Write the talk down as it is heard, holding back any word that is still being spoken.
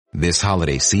This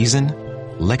holiday season,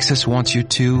 Lexus wants you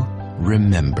to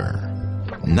remember.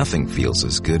 Nothing feels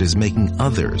as good as making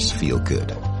others feel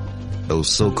good. Those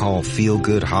so-called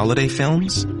feel-good holiday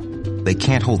films? They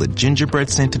can't hold a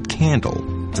gingerbread-scented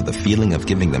candle to the feeling of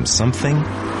giving them something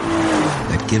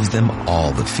that gives them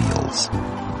all the feels.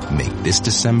 Make this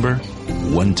December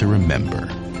one to remember.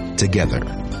 Together.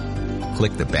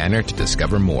 Click the banner to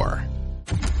discover more.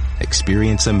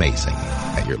 Experience amazing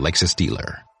at your Lexus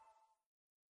dealer.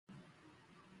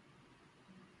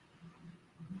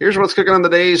 Here's what's cooking on the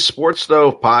day's Sports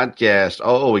Stove podcast.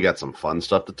 Oh, we got some fun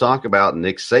stuff to talk about.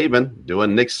 Nick Saban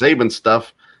doing Nick Saban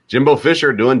stuff. Jimbo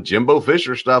Fisher doing Jimbo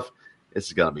Fisher stuff. This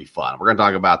is going to be fun. We're going to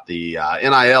talk about the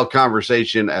NIL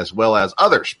conversation as well as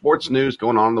other sports news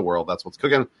going on in the world. That's what's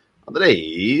cooking on the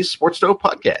day's Sports Stove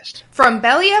podcast. From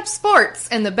Belly Up Sports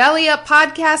and the Belly Up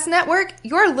Podcast Network,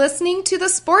 you're listening to the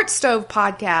Sports Stove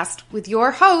podcast with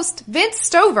your host, Vince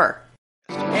Stover.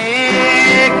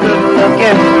 Hey, good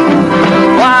looking.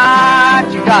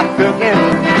 What you got cooking?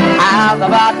 How's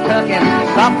about cooking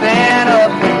something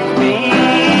up in me?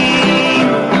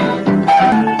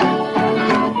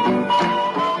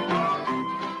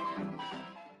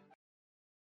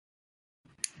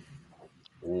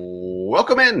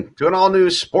 Welcome in to an all-new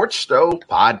Sports Stove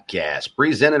podcast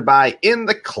presented by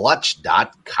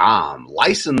InTheClutch.com.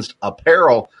 Licensed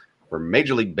apparel for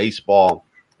Major League Baseball,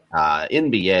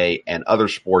 NBA, and other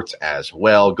sports as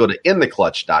well. Go to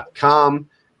InTheClutch.com.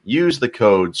 Use the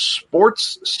code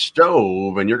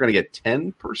SPORTSSTOVE, and you're going to get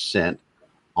 10%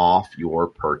 off your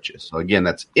purchase. So, again,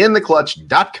 that's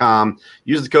InTheClutch.com.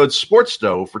 Use the code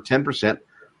SPORTSSTOVE for 10%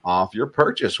 off your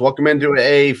purchase. Welcome into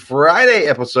a Friday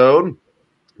episode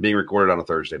being recorded on a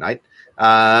Thursday night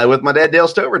with my dad, Dale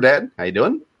Stover. Dad, how you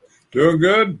doing? Doing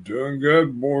good.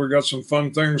 Boy, we got some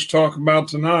fun things to talk about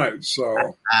tonight.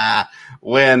 So,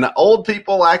 when old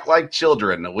people act like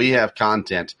children, we have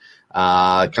content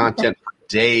for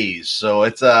days. So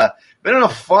it's been a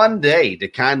fun day to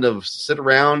kind of sit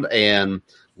around and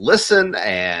listen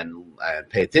and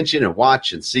pay attention and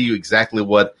watch and see exactly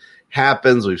what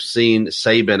happens. We've seen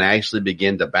Saban actually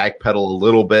begin to backpedal a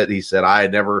little bit. He said, I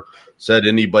had never said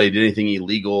anybody did anything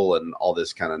illegal and all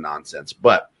this kind of nonsense.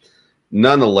 But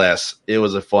nonetheless, it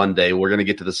was a fun day. We're going to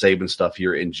get to the Saban stuff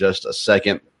here in just a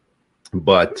second.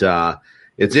 But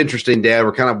it's interesting, Dad.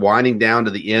 We're kind of winding down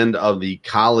to the end of the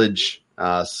college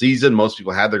season. Most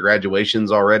people have their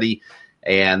graduations already.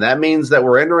 And that means that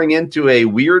we're entering into a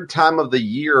weird time of the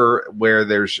year where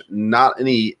there's not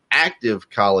any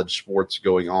active college sports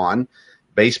going on.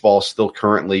 Baseball still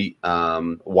currently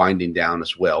winding down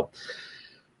as well.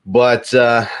 But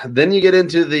then you get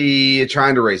into the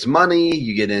trying to raise money,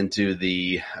 you get into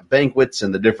the banquets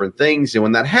and the different things. And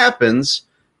when that happens,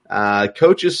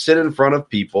 coaches sit in front of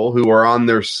people who are on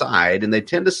their side, and they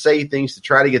tend to say things to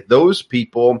try to get those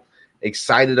people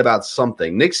excited about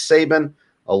something. Nick Saban,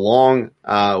 along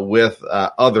with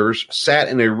others, sat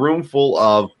in a room full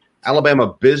of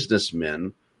Alabama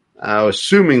businessmen,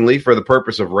 assumingly for the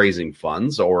purpose of raising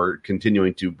funds or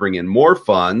continuing to bring in more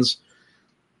funds.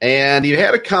 And he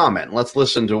had a comment. Let's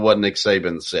listen to what Nick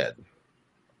Saban said.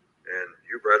 And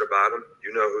you've read about them.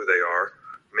 You know who they are.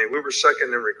 I mean, we were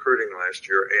second in recruiting last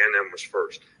year. A&M was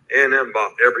first. A&M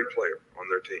bought every player on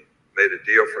their team. Made a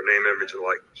deal for name, image, and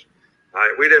likeness. All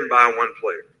right, we didn't buy one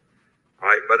player. All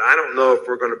right, but I don't know if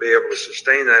we're going to be able to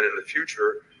sustain that in the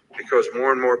future because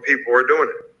more and more people are doing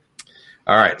it.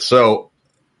 All right, so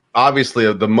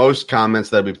obviously the most comments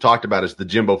that we've talked about is the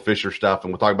Jimbo Fisher stuff,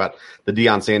 and we'll talk about the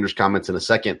Deion Sanders comments in a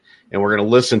second, and we're going to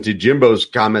listen to Jimbo's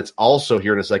comments also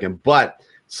here in a second. But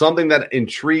something that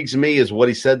intrigues me is what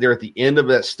he said there at the end of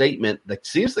that statement that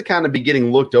seems to kind of be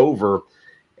getting looked over,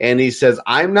 and he says,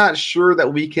 I'm not sure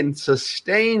that we can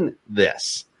sustain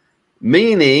this.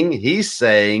 Meaning he's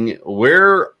saying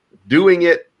we're doing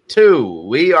it too.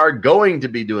 We are going to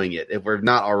be doing it if we've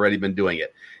not already been doing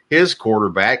it. His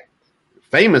quarterback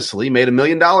famously made $1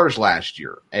 million last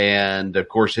year. And, of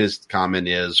course, his comment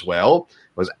is, well,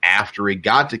 was after he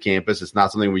got to campus. It's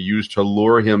not something we used to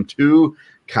lure him to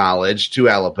college, to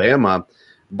Alabama.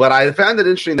 But I found it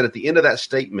interesting that at the end of that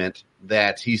statement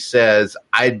that he says,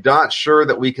 I'm not sure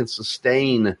that we can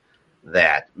sustain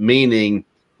that, meaning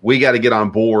we got to get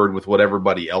on board with what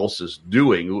everybody else is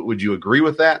doing. Would you agree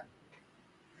with that?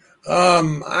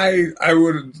 I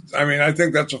would. I mean, I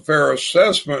think that's a fair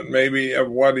assessment, maybe, of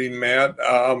what he meant.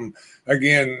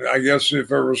 Again, I guess if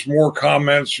there was more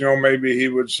comments, maybe he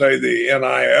would say the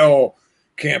NIL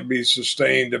can't be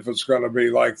sustained if it's going to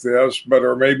be like this,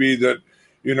 or maybe that,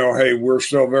 hey, we're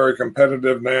still very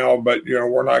competitive now, but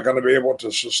we're not going to be able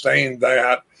to sustain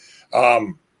that.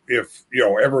 If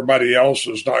everybody else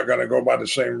is not going to go by the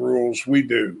same rules we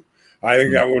do. I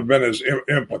think that would have been his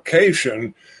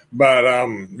implication. But,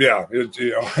 yeah,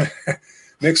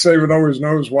 Nick Saban always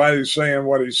knows why he's saying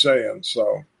what he's saying.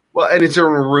 So, well, and it's in a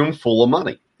room full of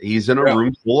money. He's in a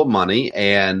room full of money,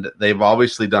 and they've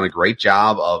obviously done a great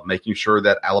job of making sure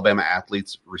that Alabama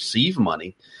athletes receive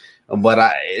money.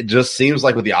 But it just seems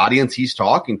like with the audience he's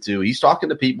talking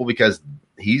to people because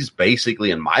he's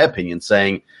basically, in my opinion,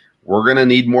 saying, we're going to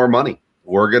need more money.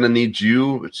 We're going to need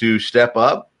you to step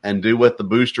up and do what the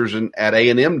boosters at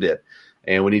A&M did.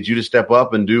 And we need you to step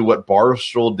up and do what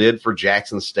Barstool did for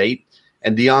Jackson State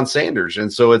and Deion Sanders.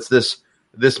 And so it's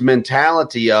this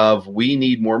mentality of we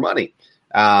need more money,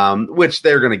 which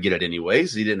they're going to get it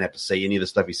anyways. He didn't have to say any of the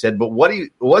stuff he said. But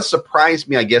what surprised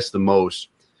me, I guess, the most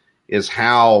is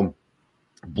how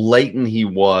blatant he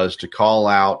was to call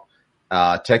out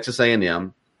Texas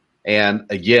A&M. And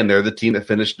again, they're the team that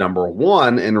finished number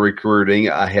 1 in recruiting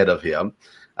ahead of him.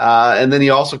 And then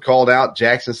he also called out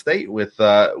Jackson State with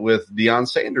Deion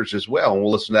Sanders as well. And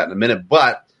we'll listen to that in a minute.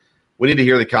 But we need to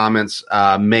hear the comments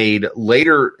made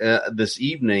later this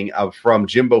evening from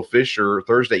Jimbo Fisher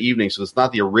Thursday evening. So it's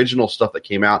not the original stuff that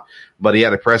came out, but he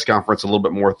had a press conference, a little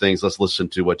bit more things. Let's listen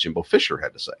to what Jimbo Fisher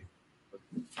had to say.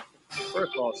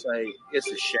 First of all, I'll say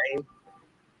it's a shame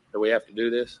that we have to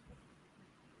do this.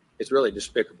 It's really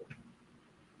despicable.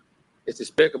 It's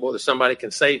despicable that somebody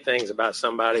can say things about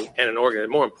somebody and an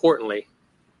organization. More importantly,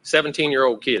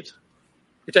 17-year-old kids.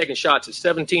 You're taking shots at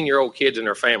 17-year-old kids and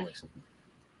their families.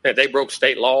 That they broke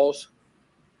state laws.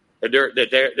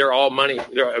 That they're all money.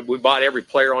 We bought every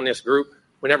player on this group.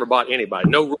 We never bought anybody.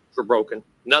 No rules were broken.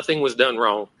 Nothing was done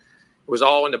wrong. It was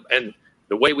all in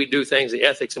the way we do things, the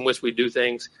ethics in which we do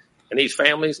things. And these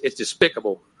families, it's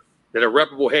despicable that a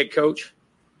reputable head coach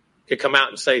could come out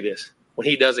and say this when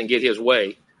he doesn't get his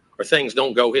way or things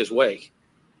don't go his way.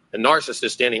 The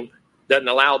narcissist in him doesn't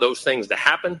allow those things to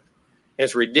happen. And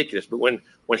it's ridiculous. But when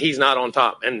he's not on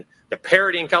top and the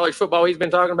parity in college football he's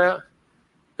been talking about,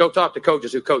 go talk to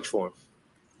coaches who coach for him.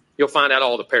 You'll find out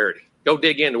all the parity. Go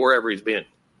dig into wherever he's been.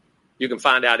 You can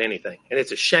find out anything. And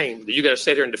it's a shame that you got to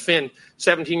sit here and defend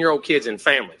 17-year-old kids and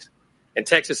families and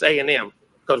Texas A&M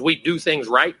because we do things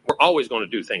right. We're always going to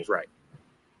do things right.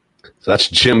 So that's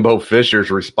Jimbo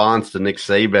Fisher's response to Nick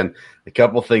Saban. A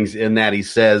couple things in that he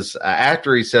says,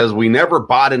 after he says, we never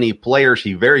bought any players,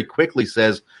 he very quickly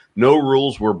says, no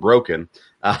rules were broken.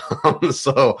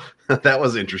 So that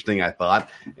was interesting, I thought.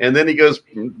 And then he goes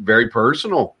very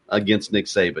personal against Nick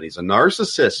Saban. He's a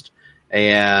narcissist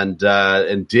and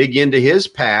dig into his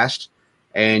past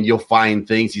and you'll find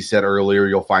things he said earlier.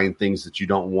 You'll find things that you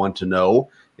don't want to know.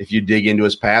 If you dig into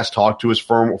his past, talk to his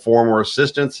former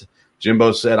assistants.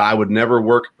 Jimbo said, I would never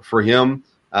work for him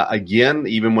again,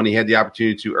 even when he had the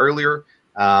opportunity to earlier.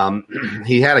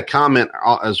 He had a comment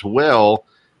as well.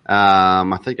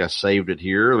 I think I saved it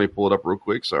here. Let me pull it up real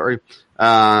quick. Sorry.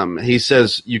 He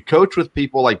says, you coach with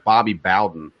people like Bobby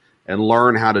Bowden and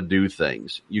learn how to do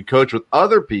things. You coach with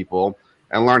other people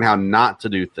and learn how not to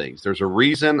do things. There's a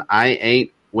reason I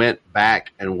ain't went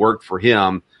back and worked for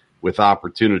him with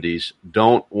opportunities.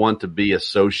 Don't want to be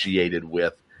associated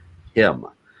with him.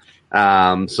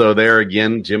 So there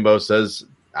again, Jimbo says,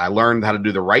 I learned how to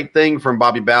do the right thing from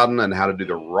Bobby Bowden and how to do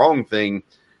the wrong thing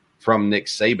from Nick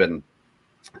Saban.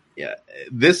 Yeah,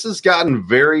 this has gotten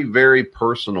very, very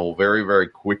personal very, very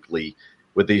quickly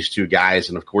with these two guys.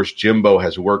 And, of course, Jimbo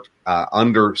has worked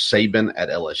under Saban at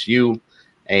LSU,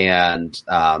 and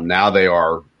now they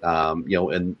are,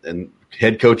 and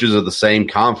head coaches of the same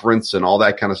conference and all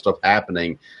that kind of stuff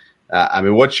happening. I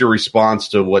mean, what's your response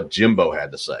to what Jimbo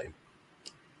had to say?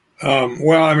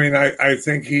 Well, I mean, I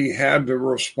think he had to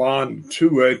respond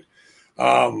to it.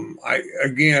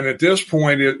 Again, at this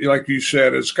point, like you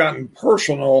said, it's gotten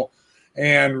personal,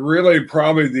 and really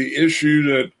probably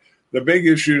the big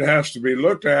issue that has to be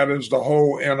looked at is the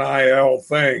whole NIL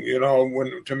thing. You know,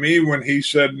 when he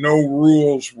said no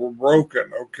rules were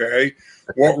broken, okay,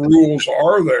 what rules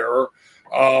are there?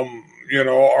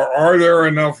 Are there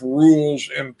enough rules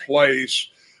in place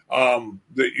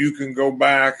that you can go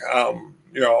back?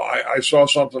 I saw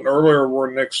something earlier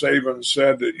where Nick Saban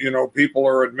said that, people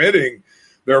are admitting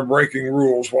they're breaking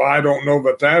rules. Well, I don't know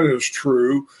that that is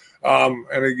true. And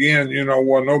again,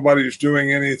 when nobody's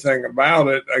doing anything about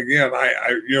it, again,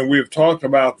 we've talked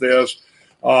about this,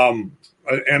 and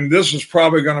this is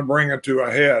probably going to bring it to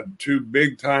a head. Two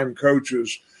big time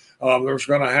coaches. There's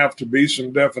going to have to be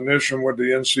some definition with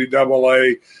the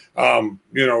NCAA.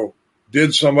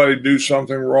 Did somebody do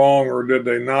something wrong or did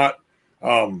they not,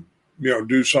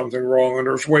 do something wrong? And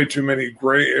there's way too many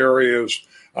gray areas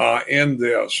in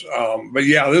this. But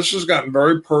yeah, this has gotten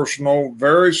very personal,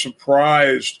 very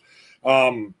surprised.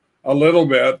 a little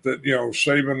bit that,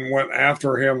 Saban went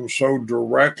after him so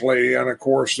directly. And of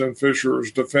course, then Fisher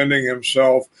is defending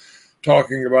himself,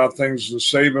 talking about things in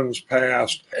Saban's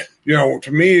past.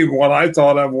 To me, what I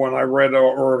thought of when I read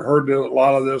or heard a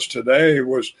lot of this today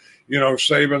was,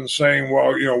 Saban saying,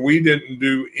 well, we didn't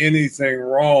do anything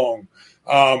wrong.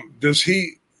 Does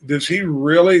he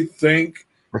really think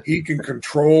he can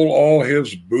control all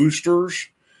his boosters?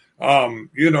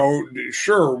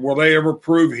 Sure. Will they ever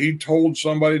prove he told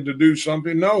somebody to do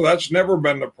something? No, that's never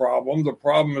been the problem. The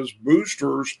problem is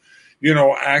boosters,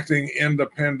 acting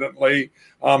independently,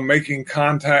 making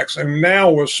contacts. And now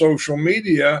with social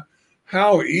media,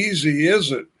 how easy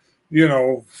is it,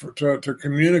 to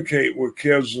communicate with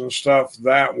kids and stuff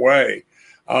that way?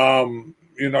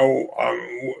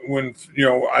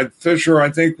 Fisher, I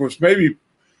think, was maybe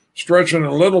stretching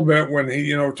a little bit when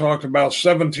he, talked about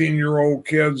 17-year-old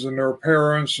kids and their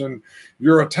parents, and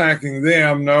you're attacking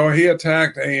them. No, he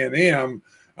attacked A&M,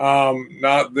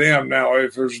 not them. Now,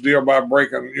 if there's a deal about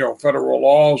breaking, federal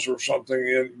laws or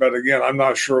something, but again, I'm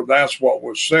not sure that's what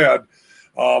was said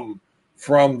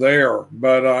from there.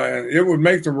 But it would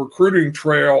make the recruiting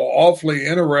trail awfully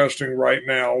interesting right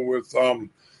now with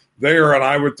there, and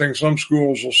I would think some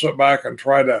schools will sit back and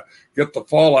try to get the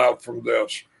fallout from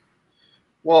this.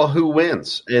 Well, who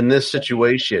wins in this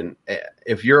situation?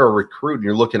 If you're a recruit and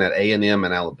you're looking at A&M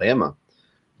and Alabama,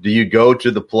 do you go to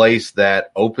the place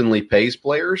that openly pays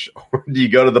players, or do you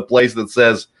go to the place that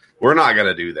says, we're not going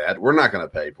to do that, we're not going to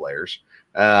pay players?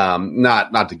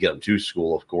 Not to get them to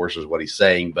school, of course, is what he's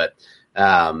saying. But,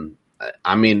 in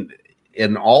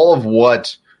all of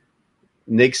what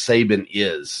Nick Saban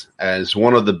is, as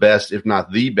one of the best, if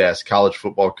not the best, college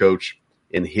football coach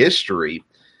in history,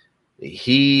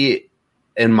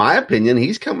 in my opinion,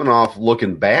 he's coming off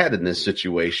looking bad in this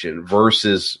situation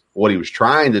versus what he was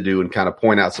trying to do and kind of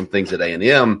point out some things at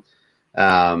A&M.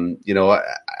 I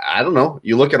don't know.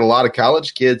 You look at a lot of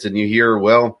college kids and you hear,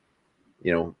 well,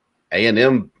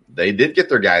 A&M, they did get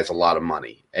their guys a lot of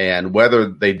money. And whether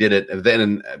they did it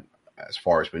then, as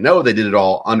far as we know, they did it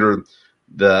all under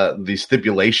the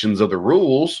stipulations of the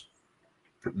rules,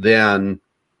 then,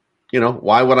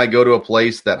 why would I go to a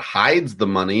place that hides the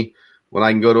money when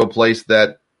I can go to a place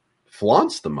that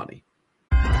flaunts the money?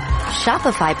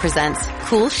 Shopify presents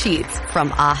cool sheets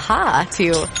from aha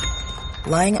to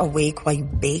lying awake while you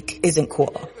bake isn't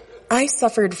cool. I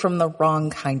suffered from the wrong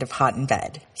kind of hot in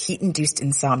bed, heat-induced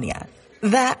insomnia.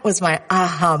 That was my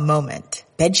aha moment.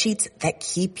 Bed sheets that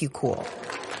keep you cool.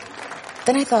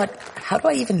 Then I thought, how do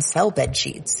I even sell bed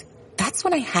sheets? That's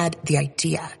when I had the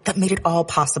idea that made it all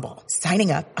possible,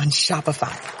 signing up on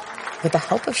Shopify. With the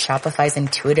help of Shopify's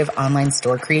intuitive online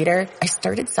store creator, I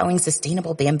started selling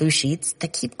sustainable bamboo sheets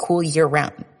that keep cool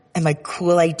year-round. And my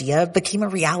cool idea became a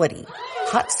reality.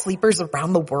 Hot sleepers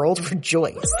around the world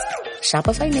rejoice.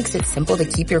 Shopify makes it simple to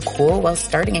keep your cool while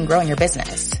starting and growing your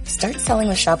business. Start selling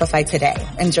with Shopify today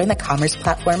and join the commerce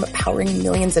platform powering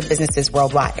millions of businesses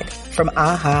worldwide. From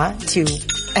aha to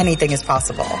anything is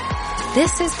possible.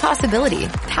 This is Possibility,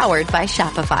 powered by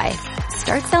Shopify.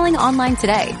 Start selling online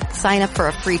today. Sign up for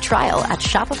a free trial at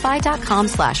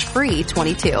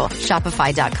shopify.com/free22.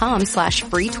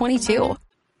 Shopify.com/free22.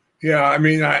 Yeah,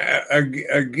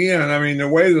 the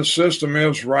way the system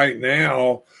is right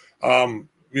now,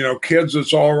 kids,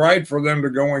 it's all right for them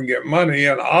to go and get money.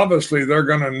 And obviously they're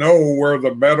going to know where the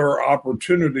better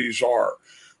opportunities are,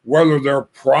 whether they're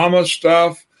promised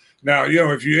stuff. Now,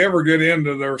 if you ever get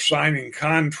into their signing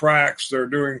contracts, they're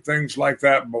doing things like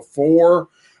that before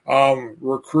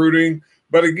recruiting.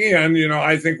 But again,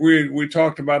 I think we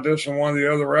talked about this in one of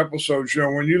the other episodes.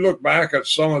 When you look back at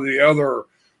some of the other,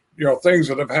 things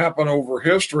that have happened over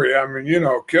history,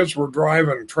 kids were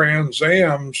driving Trans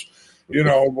Ams,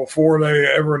 before they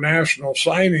ever National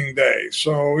Signing Day.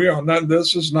 So,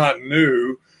 this is not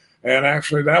new. And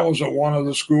actually, that was at one of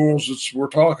the schools that we're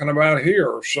talking about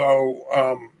here. So,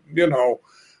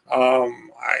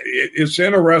 it's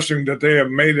interesting that they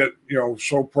have made it,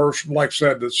 so personal. Like I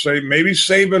said, that maybe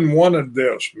Saban wanted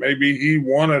this. Maybe he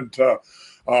wanted to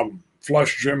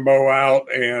flush Jimbo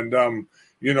out and,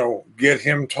 get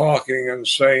him talking and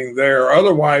saying there.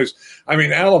 Otherwise,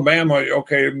 Alabama,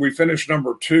 okay, we finished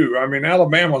number 2.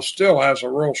 Alabama still has a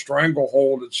real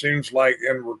stranglehold, it seems like,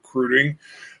 in recruiting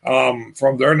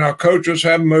from there. Now, coaches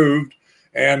have moved,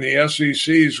 and the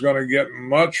SEC is going to get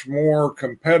much more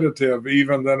competitive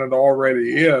even than it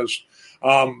already is.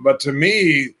 But to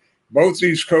me, both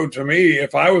these coaches,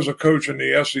 if I was a coach in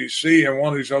the SEC and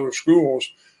one of these other schools,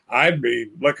 I'd be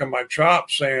licking my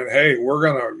chops saying, hey, we're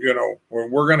going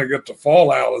to get the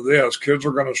fallout of this. Kids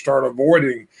are going to start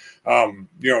avoiding,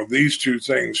 these two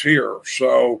things here.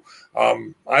 So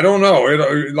I don't know.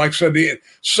 Like I said, the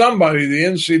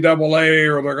NCAA,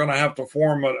 or they're going to have to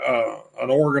form an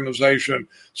organization.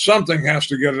 Something has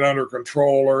to get it under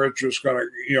control, or it's just going to,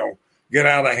 get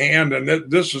out of hand. And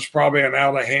this is probably an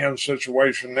out of hand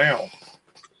situation now.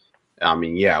 I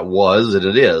mean, yeah, it was, and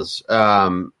it is.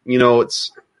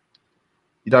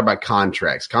 You talk about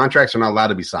contracts. Contracts are not allowed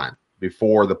to be signed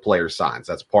before the player signs.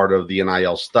 That's part of the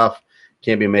NIL stuff.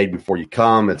 Can't be made before you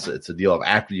come. It's a deal of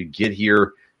after you get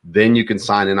here, then you can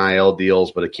sign NIL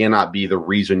deals, but it cannot be the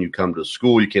reason you come to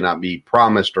school. You cannot be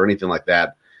promised or anything like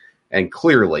that. And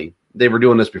clearly, they were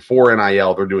doing this before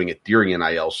NIL. They're doing it during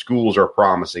NIL. Schools are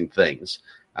promising things,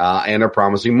 and they're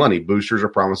promising money. Boosters are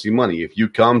promising money. If you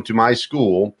come to my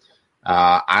school,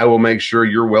 I will make sure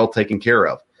you're well taken care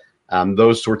of.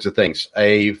 Those sorts of things.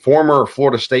 A former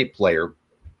Florida State player,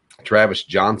 Travis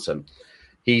Johnson,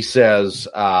 he says,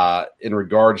 in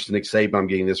regards to Nick Saban, I'm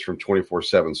getting this from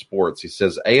 24/7 Sports. He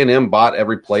says A&M bought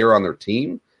every player on their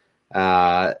team.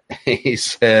 He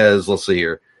says, let's see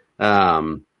here.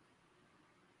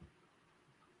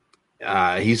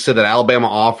 He said that Alabama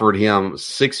offered him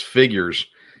six figures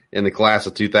in the class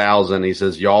of 2000. He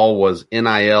says y'all was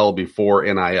NIL before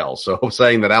NIL. So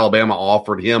saying that Alabama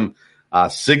offered him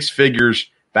six figures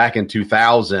back in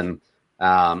 2000.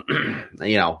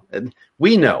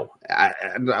 We know.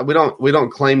 We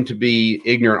don't claim to be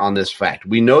ignorant on this fact.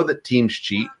 We know that teams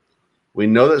cheat. We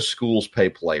know that schools pay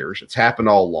players. It's happened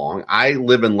all along. I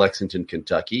live in Lexington,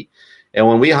 Kentucky, and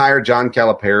when we hired John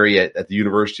Calipari at the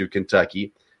University of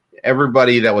Kentucky,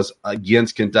 everybody that was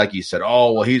against Kentucky said,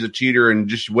 "Oh, well, he's a cheater, and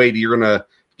just wait, you're going to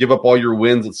give up all your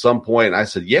wins at some point." And I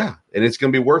said, "Yeah, and it's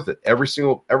going to be worth it. Every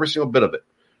single bit of it.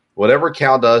 Whatever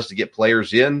Cal does to get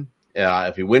players in,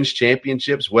 if he wins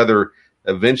championships, whether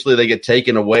eventually they get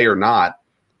taken away or not,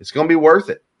 it's going to be worth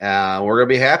it. We're going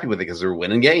to be happy with it because they're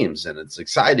winning games and it's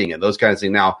exciting and those kinds of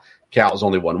things." Now, Cal has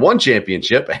only won one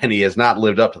championship and he has not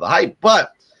lived up to the hype.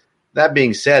 But that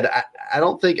being said, I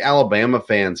don't think Alabama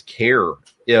fans care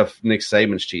if Nick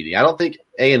Saban's cheating. I don't think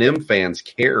A&M fans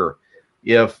care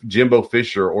if Jimbo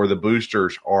Fisher or the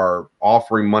boosters are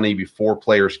offering money before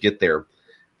players get there.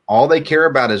 All they care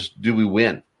about is, do we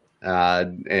win?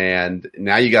 And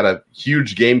now you got a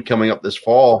huge game coming up this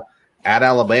fall at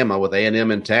Alabama with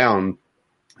A&M in town.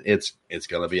 It's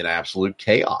going to be an absolute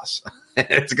chaos.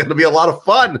 It's going to be a lot of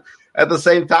fun at the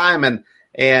same time.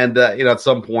 And at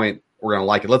some point we're going to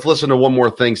like it. Let's listen to one more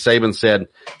thing Saban said,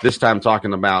 this time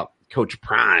talking about Coach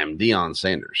Prime, Deion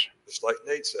Sanders. Just like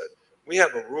Nate said, we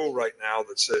have a rule right now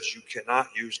that says you cannot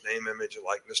use name, image, and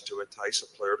likeness to entice a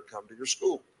player to come to your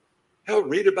school. Hell,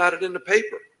 read about it in the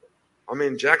paper. I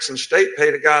mean, Jackson State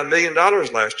paid a guy $1 million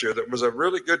last year that was a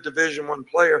really good Division I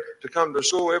player to come to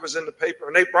school. It was in the paper,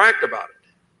 and they bragged about it.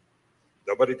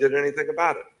 Nobody did anything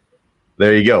about it.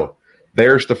 There you go.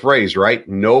 There's the phrase, right?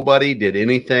 Nobody did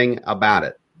anything about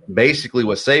it. Basically,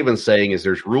 what Saban's saying is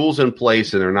there's rules in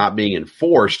place and they're not being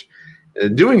enforced.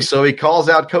 Doing so, he calls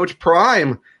out Coach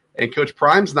Prime, and Coach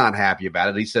Prime's not happy about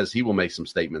it. He says he will make some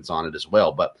statements on it as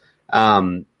well. But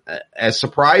as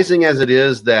surprising as it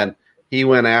is that he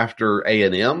went after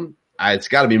A&M, it's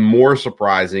got to be more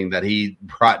surprising that he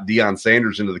brought Deion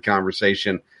Sanders into the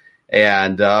conversation.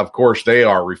 And, of course, they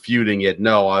are refuting it.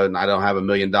 No, I don't have $1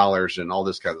 million and all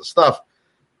this kind of stuff.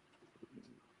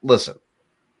 Listen,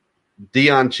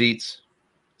 Deion cheats,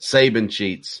 Saban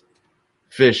cheats,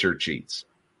 Fisher cheats.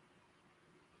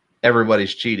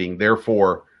 Everybody's cheating.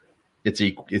 Therefore, it's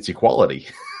equality.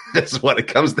 That's what it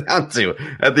comes down to.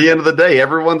 At the end of the day,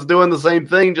 everyone's doing the same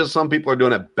thing, just some people are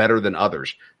doing it better than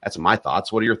others. That's my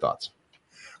thoughts. What are your thoughts?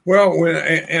 Well,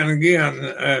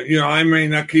 I may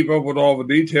not keep up with all the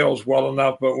details well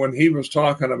enough, but when he was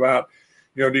talking about,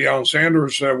 Deion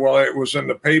Sanders said, well, it was in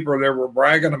the paper, they were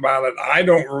bragging about it. I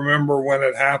don't remember when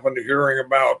it happened, hearing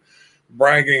about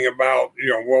bragging about,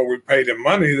 we paid him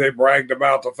money. They bragged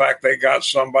about the fact they got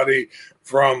somebody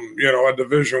from, a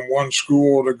Division I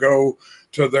school to go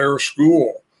to their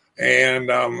school. And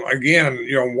again,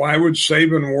 why would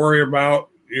Saban worry about,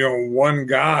 one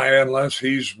guy unless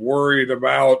he's worried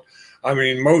about,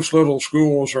 most little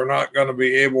schools are not going to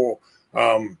be able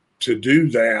to do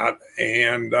that.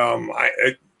 And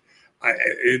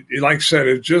like I said,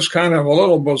 it's just kind of a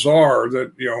little bizarre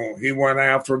that, he went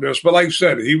after this. But like I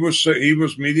said, he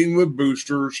was meeting with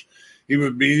boosters. He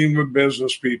was meeting with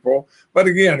business people. But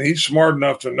again, he's smart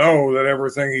enough to know that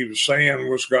everything he was saying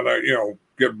was going to,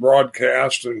 get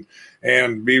broadcast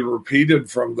and be repeated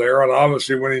from there. And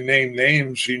obviously when he named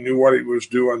names, he knew what he was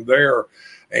doing there.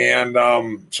 And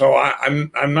so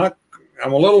I'm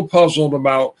a little puzzled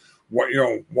about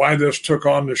why this took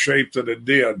on the shape that it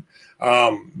did.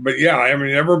 But yeah, I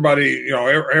mean, everybody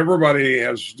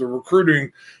has the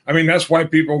recruiting. I mean, that's why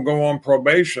people go on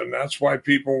probation. That's why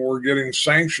people were getting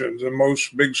sanctions, and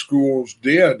most big schools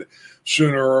did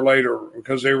sooner or later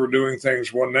because they were doing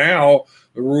things. Well, now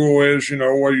the rule is,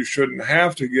 you shouldn't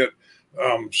have to get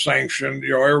sanctioned.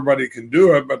 Everybody can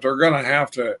do it, but they're going to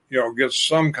have to, get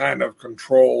some kind of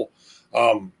control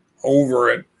over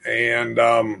it. And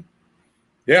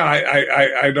yeah,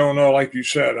 I don't know. Like you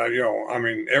said, I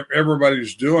mean,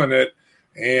 everybody's doing it,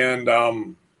 and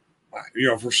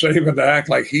for Saban to act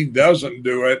like he doesn't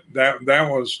do it, that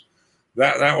was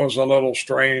a little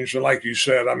strange. And like you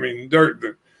said, I mean,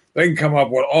 they can come up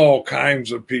with all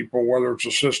kinds of people, whether it's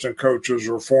assistant coaches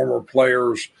or former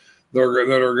players, that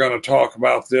are going to talk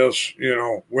about this,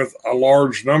 with a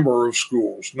large number of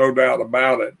schools, no doubt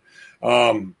about it.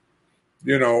 I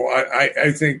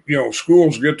think,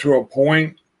 schools get to a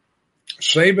point.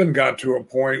 Saban got to a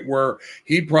point where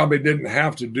he probably didn't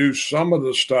have to do some of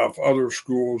the stuff other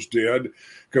schools did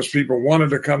because people wanted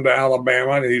to come to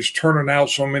Alabama, and he's turning out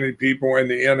so many people in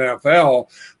the NFL.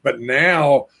 But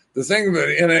now the thing that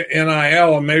in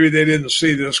NIL, and maybe they didn't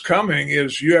see this coming,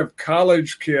 is you have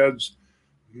college kids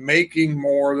making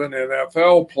more than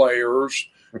NFL players.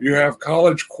 You have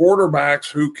college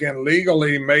quarterbacks who can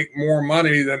legally make more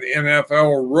money than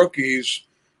NFL rookies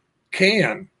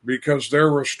can because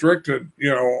they're restricted,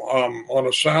 on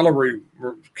a salary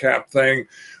cap thing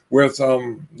with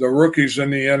the rookies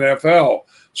in the NFL.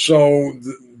 So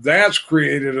that's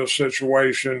created a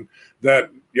situation that,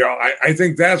 I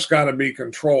think that's got to be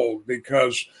controlled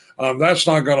because that's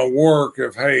not going to work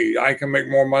if, hey, I can make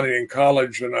more money in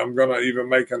college than I'm going to even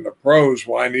make in the pros.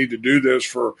 Well, I need to do this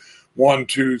for 1,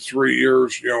 2, 3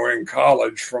 years, in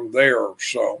college from there.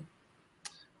 So.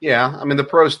 Yeah, I mean, the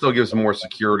pro still gives more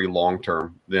security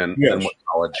long-term than what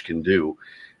college can do.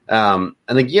 And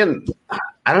again,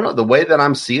 I don't know. The way that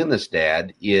I'm seeing this,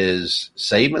 Dad, is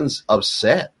Saban's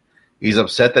upset. He's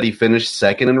upset that he finished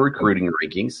second in recruiting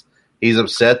rankings. He's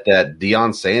upset that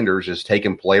Deion Sanders is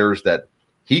taking players that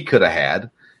he could have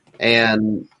had.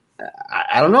 And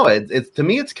I don't know. To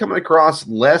me, it's coming across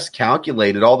less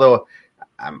calculated, although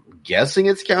I'm guessing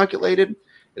it's calculated.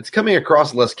 It's coming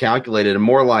across less calculated and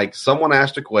more like someone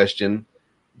asked a question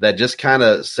that just kind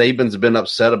of Saban's been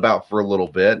upset about for a little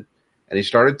bit, and he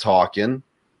started talking,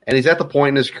 and he's at the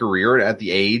point in his career, at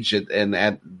the age and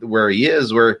at where he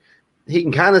is, where he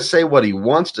can kind of say what he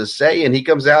wants to say, and he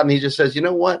comes out and he just says, you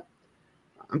know what?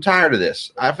 I'm tired of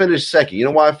this. I finished second. You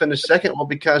know why I finished second? Well,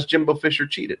 because Jimbo Fisher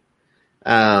cheated.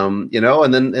 And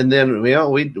then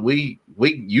we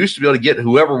used to be able to get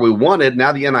whoever we wanted.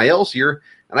 Now the NIL's here.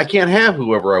 And I can't have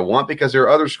whoever I want because there are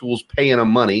other schools paying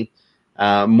them money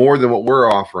more than what we're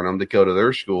offering them to go to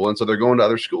their school. And so they're going to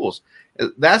other schools.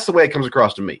 That's the way it comes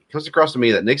across to me. It comes across to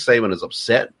me that Nick Saban is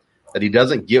upset that he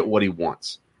doesn't get what he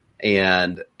wants.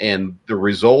 And the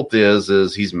result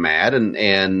is he's mad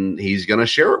and he's going to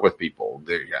share it with people.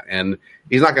 And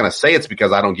he's not going to say it's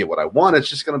because I don't get what I want. It's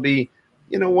just going to be,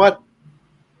 you know what?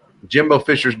 Jimbo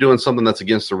Fisher's doing something that's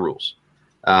against the rules.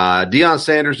 Deion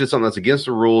Sanders did something that's against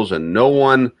the rules, and no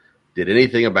one did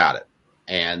anything about it.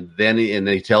 And then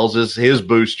he tells his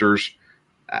boosters,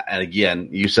 and again,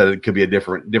 you said it could be a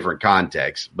different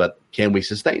context, but can we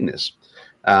sustain this?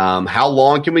 How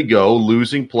long can we go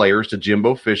losing players to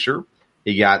Jimbo Fisher?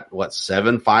 He got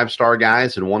 7 5-star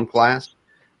guys in one class,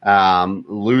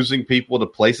 losing people to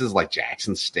places like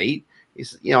Jackson State.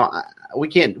 He's, we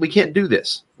can't do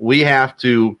this. We have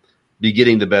to be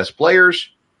getting the best players.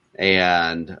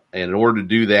 And in order to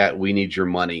do that, we need your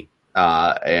money.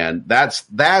 And that's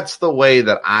the way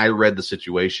that I read the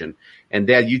situation. And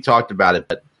Dad, you talked about it,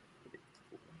 but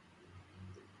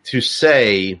to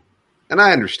say, and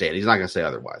I understand he's not going to say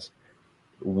otherwise,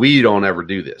 we don't ever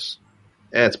do this.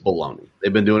 That's baloney.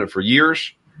 They've been doing it for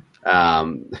years.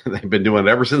 They've been doing it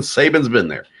ever since Saban's been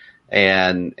there.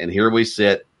 And here we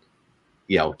sit,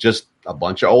 just a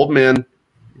bunch of old men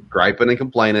griping and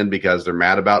complaining because they're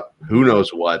mad about who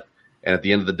knows what. And at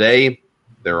the end of the day,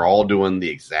 they're all doing the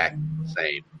exact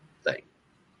same thing.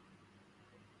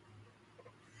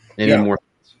 Any more?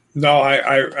 No,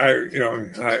 I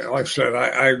like I said,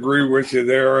 I agree with you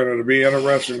there, and it'll be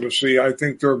interesting to see. I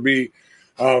think there'll be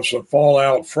some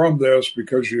fallout from this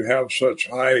because you have such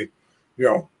high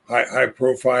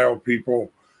profile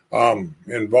people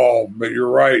involved. But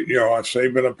you're right.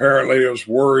 Saban apparently is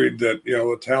worried that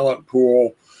the talent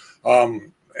pool.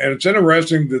 And it's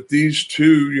interesting that these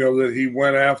two, that he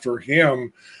went after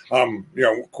him.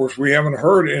 Of course, we haven't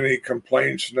heard any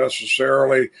complaints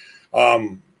necessarily.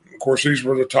 Of course, these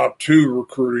were the top 2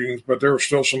 recruitings, but there were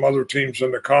still some other teams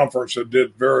in the conference that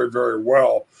did very, very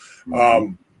well.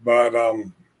 Mm-hmm.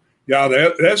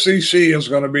 The SEC is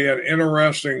going to be an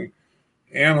interesting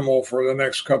animal for the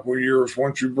next couple of years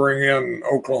once you bring in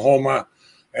Oklahoma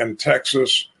and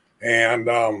Texas and,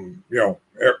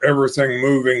 everything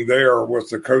moving there with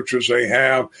the coaches they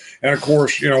have. And, of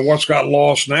course, what's got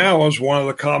lost now is one of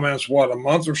the comments, a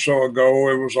month or so ago,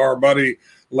 it was our buddy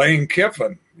Lane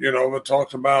Kiffin, that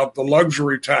talked about the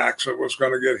luxury tax that was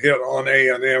going to get hit on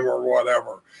A&M or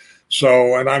whatever.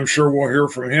 So, and I'm sure we'll hear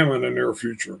from him in the near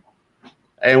future.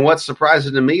 And what's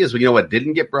surprising to me is, what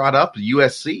didn't get brought up?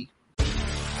 USC.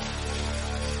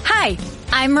 Hi,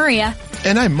 I'm Maria.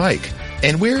 And I'm Mike.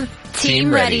 And we're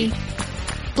Team Ready.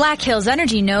 Black Hills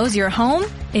Energy knows your home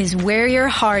is where your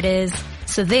heart is,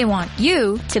 so they want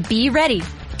you to be ready.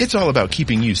 It's all about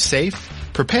keeping you safe,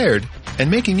 prepared,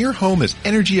 and making your home as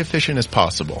energy efficient as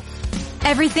possible.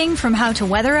 Everything from how to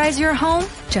weatherize your home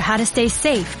to how to stay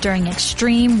safe during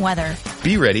extreme weather.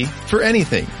 Be ready for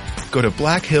anything. Go to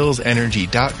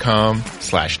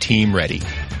blackhillsenergy.com/team ready.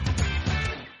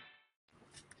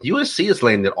 USC has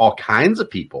landed all kinds of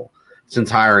people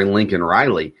since hiring Lincoln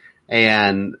Riley.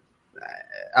 And,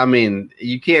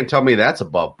 you can't tell me that's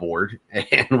above board.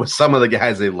 And with some of the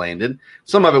guys they landed,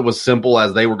 some of it was simple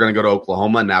as they were going to go to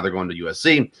Oklahoma, and now they're going to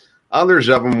USC. Others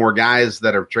of them were guys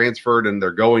that have transferred, and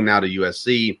they're going now to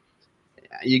USC.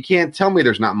 You can't tell me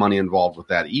there's not money involved with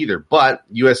that either. But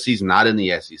USC's not in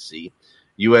the SEC.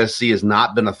 USC has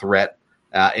not been a threat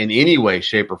in any way,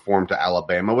 shape, or form to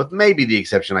Alabama, with maybe the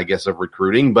exception, I guess, of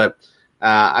recruiting. But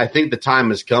I think the time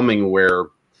is coming where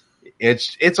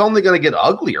it's only going to get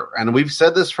uglier. And we've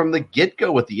said this from the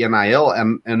get-go with the NIL,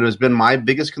 and it has been my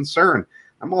biggest concern.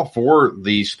 I'm all for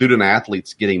the student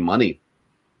athletes getting money,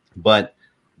 but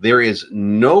there is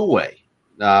no way,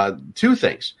 2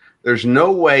 things. There's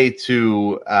no way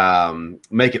to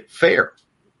make it fair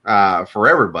for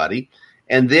everybody.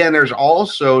 And then there's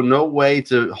also no way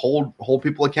to hold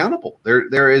people accountable.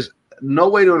 There is no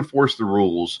way to enforce the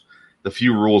rules, the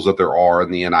few rules that there are in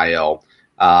the NIL.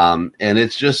 And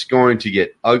it's just going to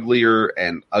get uglier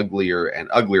and uglier and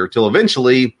uglier till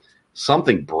eventually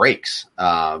something breaks,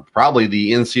 probably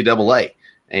the NCAA.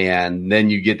 And then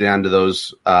you get down to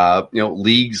those,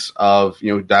 leagues of,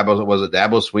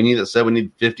 Dabo Sweeney that said we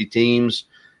need 50 teams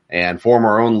and form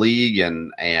our own league,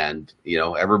 and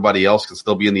everybody else can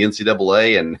still be in the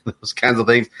NCAA and those kinds of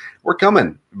things. We're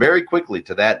coming very quickly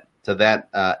to that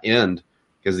end,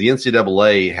 because the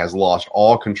NCAA has lost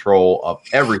all control of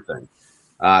everything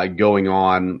going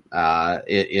on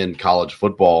in college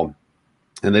football,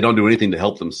 and they don't do anything to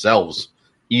help themselves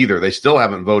either. They still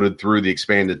haven't voted through the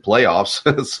expanded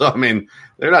playoffs. So,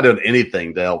 they're not doing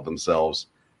anything to help themselves.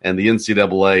 And the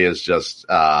NCAA is just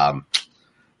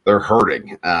they're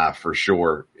hurting for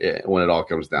sure when it all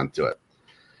comes down to it.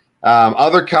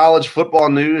 Other college football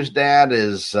news, Dad,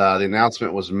 is the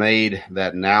announcement was made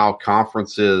that now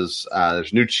conferences,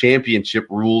 there's new championship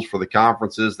rules for the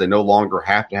conferences. They no longer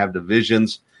have to have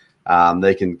divisions.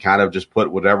 They can kind of just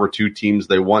put whatever 2 teams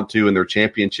they want to in their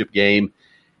championship game.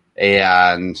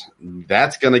 And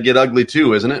that's going to get ugly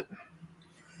too, isn't it?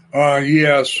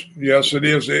 Yes, it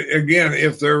is. Again,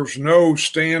 if there's no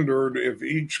standard, if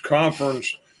each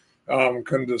conference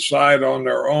can decide on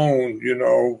their own,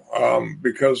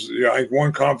 because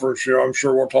one conference, I'm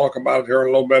sure we'll talk about here in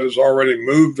a little bit, has already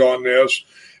moved on this,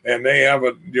 and they have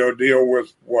a deal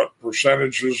with what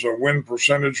percentages or win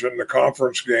percentage in the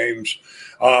conference games,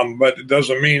 but it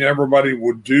doesn't mean everybody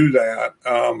would do that.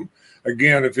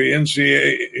 Again, if the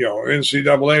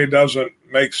NCAA doesn't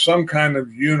make some kind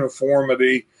of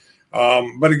uniformity.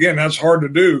 But again, that's hard to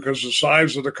do because the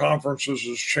size of the conferences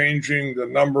is changing. The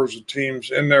numbers of teams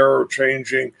in there are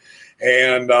changing.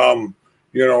 And,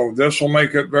 this will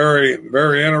make it very,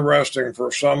 very interesting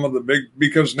for some of the big,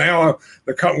 because now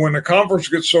when the conference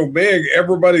gets so big,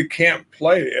 everybody can't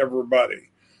play everybody.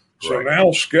 So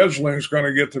now scheduling is going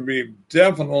to get to be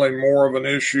definitely more of an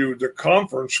issue. The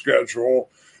conference schedule,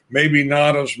 maybe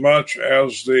not as much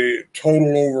as the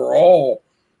total overall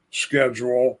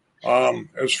schedule.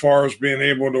 As far as being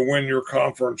able to win your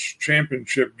conference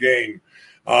championship game.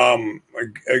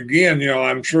 Again,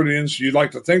 I'm sure you'd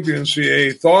like to think the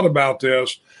NCAA thought about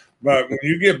this, but when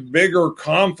you get bigger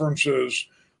conferences,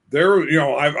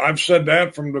 I've said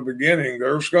that from the beginning.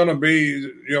 There's going to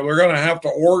be, they're going to have to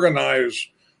organize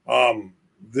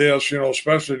this,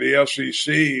 especially the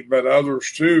SEC, but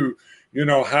others too.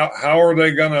 How are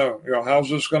they going to, how's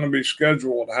this going to be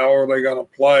scheduled? How are they going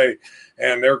to play?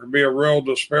 And there could be a real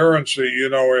disparity,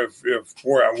 if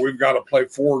we've got to play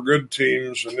 4 good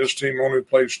teams and this team only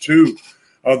plays 2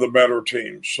 of the better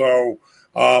teams. So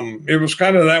It was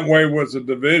kind of that way with the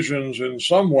divisions in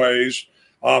some ways.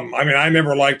 I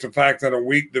never liked the fact that a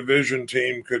weak division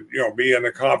team could, be in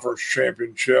a conference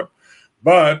championship.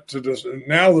 But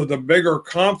now that the bigger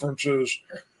conferences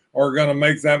are going to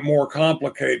make that more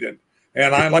complicated.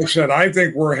 And like I said, I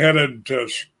think we're headed to,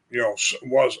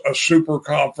 was a super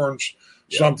conference,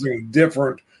 something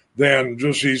different than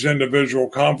just these individual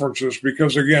conferences,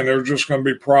 because, again, there's just going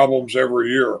to be problems every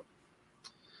year.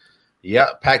 Yeah,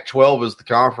 Pac-12 is the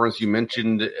conference you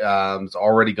mentioned. It's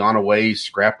already gone away,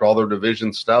 scrapped all their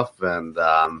division stuff, and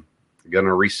going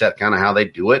to reset kind of how they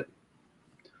do it,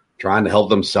 trying to help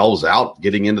themselves out,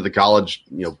 getting into the college,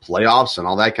 playoffs and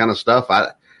all that kind of stuff.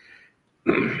 I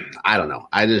don't know.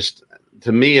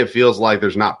 To me, it feels like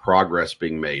there's not progress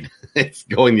being made. It's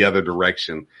going the other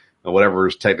direction, whatever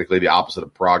is technically the opposite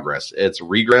of progress. It's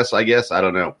regress, I guess. I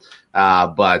don't know.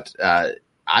 But I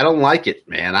don't like it,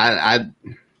 man.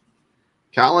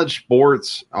 College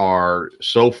sports are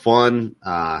so fun,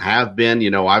 have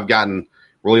been. I've gotten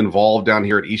really involved down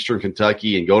here at Eastern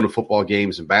Kentucky and going to football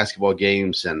games and basketball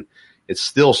games, and it's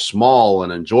still small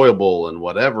and enjoyable and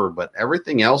whatever, but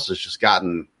everything else has just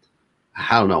gotten,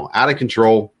 I don't know, out of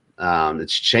control.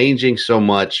 It's changing so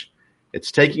much.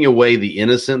 It's taking away the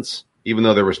innocence, even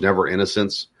though there was never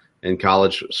innocence in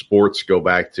college sports. Go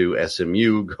back to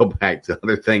SMU, go back to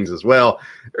other things as well.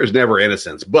 There's never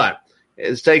innocence, but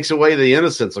it takes away the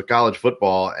innocence of college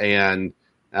football and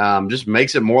just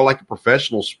makes it more like a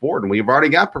professional sport. And we've already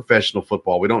got professional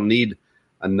football. We don't need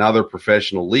another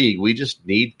professional league. We just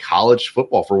need college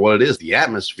football for what it is, the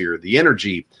atmosphere, the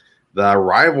energy, the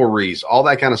rivalries, all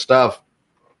that kind of stuff.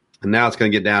 And now it's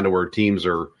going to get down to where teams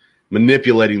are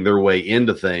manipulating their way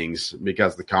into things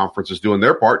because the conference is doing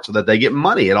their part so that they get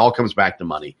money. It all comes back to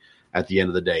money at the end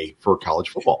of the day for college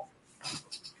football.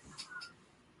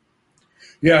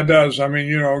 Yeah, it does. The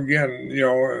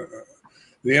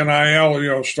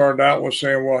NIL, started out with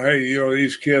saying, well, hey,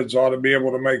 these kids ought to be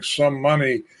able to make some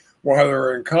money while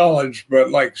they're in college. But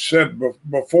like I said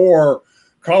before,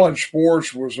 college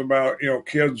sports was about,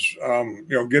 kids,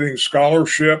 getting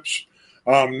scholarships.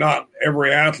 Not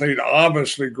every athlete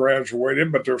obviously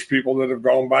graduated, but there's people that have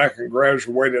gone back and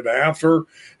graduated after.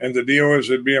 And the deal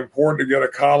is it'd be important to get a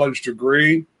college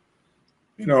degree.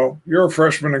 You're a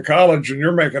freshman in college and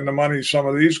you're making the money some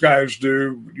of these guys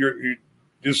do. You're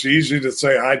just easy to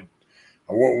say,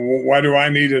 why do I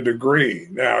need a degree?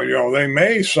 Now, they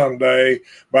may someday,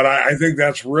 but I think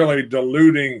that's really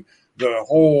diluting the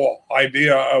whole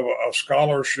idea of a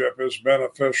scholarship is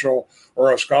beneficial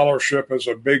or a scholarship is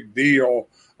a big deal.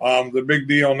 The big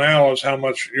deal now is how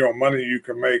much money you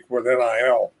can make with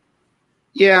NIL.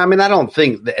 Yeah, I don't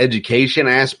think the education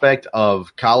aspect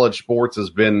of college sports has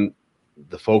been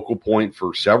the focal point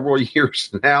for several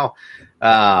years now.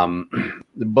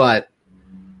 But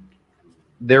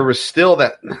there was still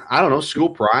that, school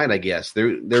pride, I guess.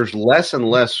 There's less and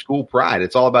less school pride.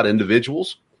 It's all about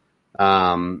individuals.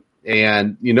 And,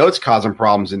 it's causing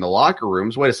problems in the locker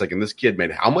rooms. Wait a second, this kid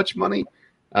made how much money?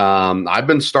 I've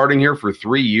been starting here for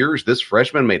 3 years. This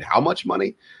freshman made how much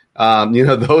money?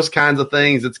 Those kinds of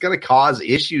things. It's going to cause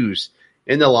issues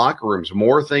in the locker rooms,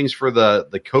 more things for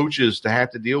the coaches to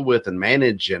have to deal with and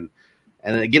manage. And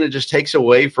again, it just takes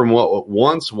away from what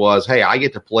once was, hey, I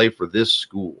get to play for this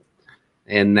school.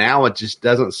 And now it just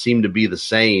doesn't seem to be the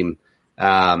same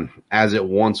as it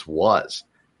once was.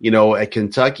 At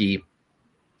Kentucky,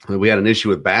 we had an issue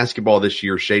with basketball this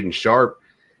year. Shaden Sharp,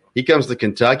 he comes to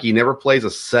Kentucky, he never plays a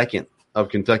second of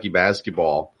Kentucky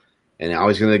basketball. And now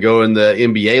he's going to go in the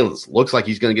NBA. Looks like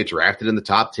he's going to get drafted in the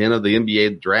top 10 of the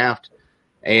NBA draft.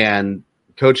 And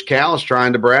Coach Cal is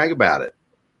trying to brag about it.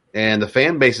 And the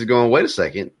fan base is going, wait a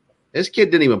second. This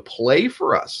kid didn't even play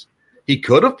for us. He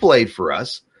could have played for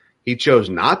us. He chose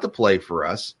not to play for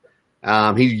us.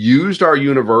 He used our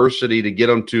university to get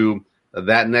him to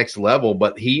that next level,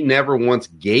 but he never once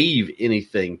gave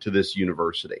anything to this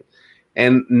university.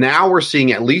 And now we're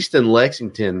seeing, at least in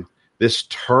Lexington, this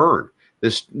turn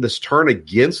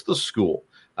against the school,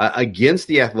 against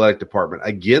the athletic department,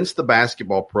 against the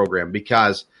basketball program,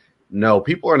 because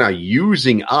people are now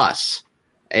using us.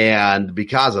 And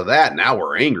because of that, now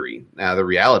we're angry. Now, the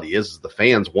reality is the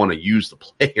fans want to use the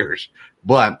players.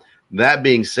 But that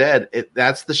being said,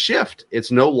 that's the shift.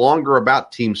 It's no longer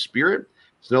about team spirit.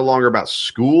 It's no longer about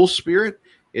school spirit.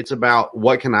 It's about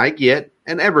what can I get?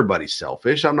 And everybody's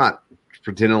selfish. I'm not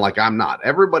pretending like I'm not.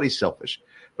 Everybody's selfish.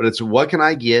 But it's what can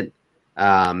I get?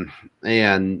 And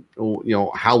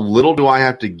how little do I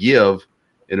have to give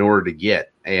in order to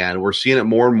get? And we're seeing it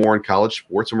more and more in college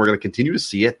sports, and we're going to continue to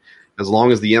see it as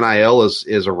long as the NIL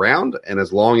is around, and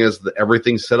as long as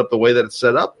everything's set up the way that it's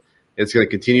set up. It's going to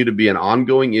continue to be an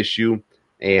ongoing issue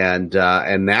And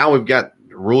now we've got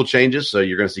rule changes, so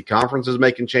you're going to see conferences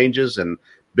making changes, and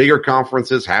bigger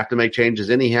conferences have to make changes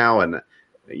anyhow. And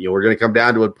we're going to come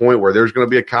down to a point where there's going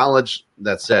to be a college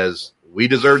that says we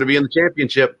deserve to be in the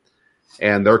championship,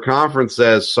 and their conference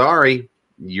says, sorry,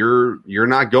 you're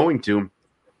not going to.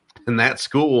 And that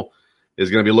school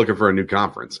is going to be looking for a new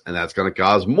conference, and that's going to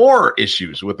cause more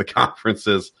issues with the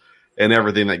conferences and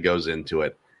everything that goes into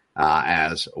it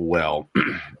as well.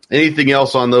 Anything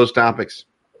else on those topics?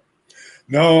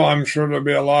 No, I'm sure there'll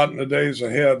be a lot in the days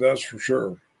ahead, that's for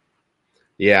sure.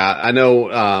 Yeah, I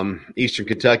know Eastern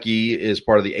Kentucky is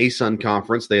part of the ASUN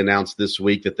conference. They announced this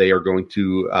week that they are going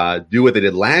to do what they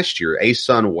did last year,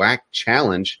 ASUN WAC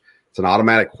Challenge. It's an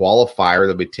automatic qualifier.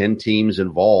 There'll be 10 teams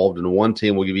involved, and one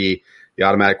team will give you the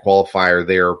automatic qualifier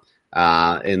there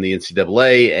in the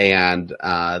NCAA. And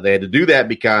they had to do that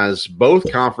because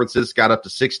both conferences got up to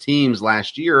 6 teams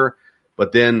last year,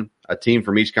 but then a team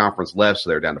from each conference left, so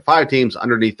they're down to 5 teams.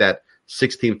 Underneath that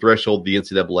 6-team threshold, the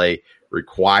NCAA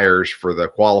requires for the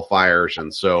qualifiers,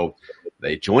 and so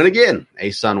they join again.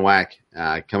 ASUN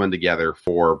WAC coming together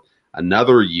for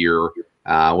another year,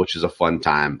 which is a fun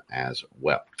time as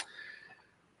well.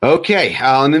 Okay,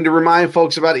 and then to remind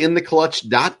folks about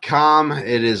InTheClutch.com,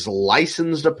 it is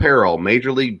licensed apparel,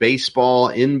 Major League Baseball,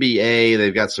 NBA.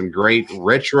 They've got some great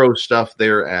retro stuff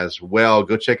there as well.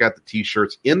 Go check out the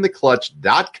t-shirts,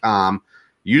 InTheClutch.com.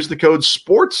 Use the code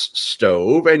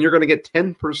SPORTSSTOVE, and you're going to get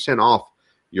 10% off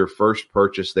your first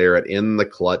purchase there at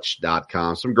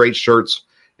InTheClutch.com. Some great shirts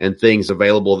and things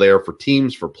available there for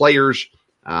teams, for players,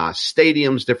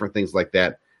 stadiums, different things like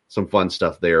that. Some fun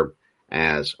stuff there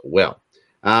as well.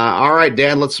 All right,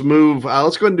 Dad, let's move.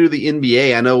 Let's go ahead and do the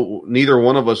NBA. I know neither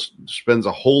one of us spends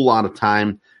a whole lot of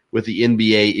time with the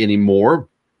NBA anymore,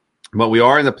 but we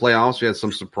are in the playoffs. We had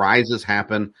some surprises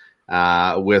happen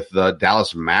with the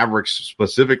Dallas Mavericks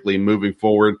specifically moving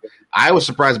forward. I was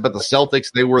surprised about the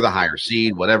Celtics. They were the higher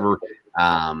seed, whatever.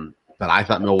 But I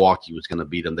thought Milwaukee was going to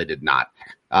beat them. They did not.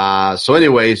 So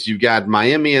anyways, you've got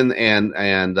Miami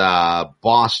and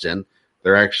Boston.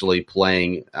 They're actually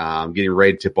playing, getting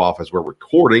ready to tip off as we're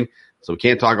recording. So we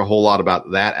can't talk a whole lot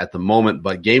about that at the moment.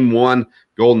 But game 1,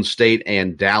 Golden State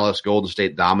and Dallas. Golden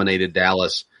State dominated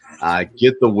Dallas.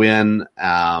 Get the win.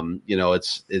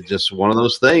 It's just one of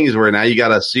those things where now you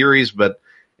got a series, but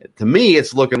to me,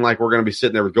 it's looking like we're going to be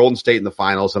sitting there with Golden State in the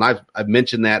finals. And I've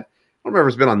mentioned that. I don't remember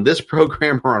if it's been on this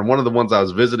program or on one of the ones I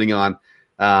was visiting on.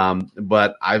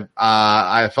 But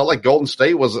I felt like Golden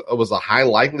State was a high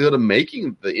likelihood of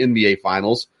making the NBA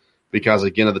finals because,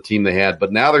 again, of the team they had.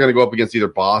 But now they're going to go up against either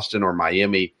Boston or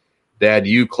Miami. Dad,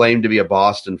 you claim to be a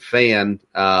Boston fan.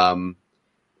 Their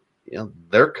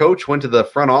coach went to the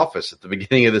front office at the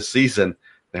beginning of the season.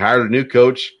 They hired a new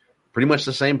coach, pretty much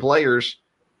the same players,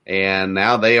 and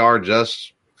now they are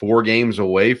just 4 games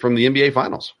away from the NBA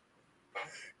finals.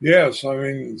 Yes, I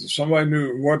mean, somebody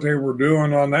knew what they were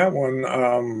doing on that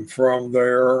one from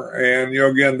there. And,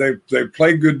 again, they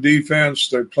play good defense.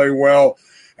 They play well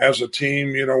as a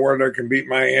team. Where they can beat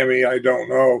Miami, I don't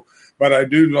know. But I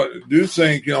do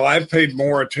think, I've paid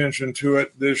more attention to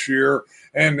it this year.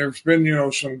 And there's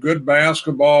been, some good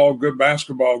basketball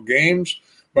games,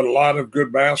 but a lot of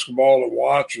good basketball to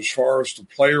watch as far as the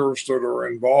players that are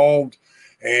involved.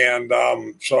 And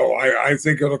so I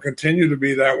think it'll continue to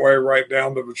be that way right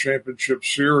down to the championship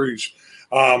series.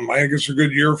 I think it's a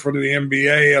good year for the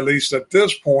NBA, at least at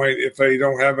this point, if they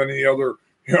don't have any other,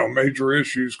 major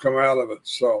issues come out of it.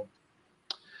 So,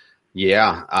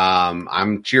 yeah,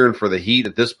 I'm cheering for the Heat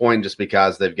at this point just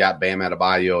because they've got Bam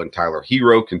Adebayo and Tyler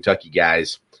Hero, Kentucky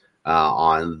guys,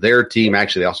 on their team.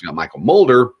 Actually, they also got Michael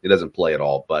Mulder. He doesn't play at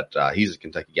all, but he's a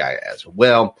Kentucky guy as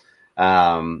well.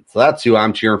 So that's who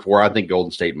I'm cheering for. I think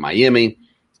Golden State and Miami.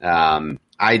 I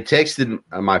texted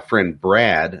my friend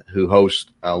Brad, who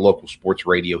hosts local sports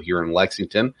radio here in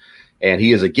Lexington, and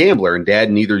he is a gambler. And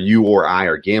Dad, neither you or I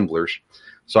are gamblers.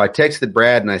 So I texted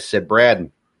Brad and I said,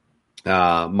 Brad,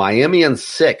 Miami and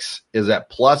 6 is at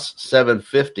plus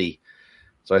 750.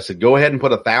 So I said, go ahead and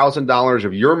put $1,000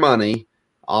 of your money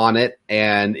on it.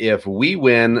 And if we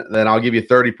win, then I'll give you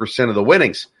 30% of the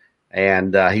winnings.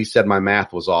 And he said my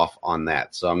math was off on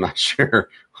that. So I'm not sure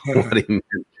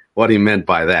what he meant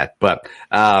by that. But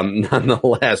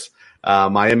nonetheless,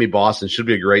 Miami-Boston should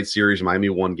be a great series. Miami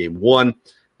won game 1.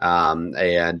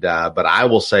 But I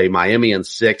will say Miami in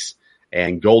 6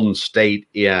 and Golden State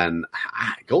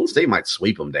might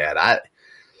sweep them, Dad.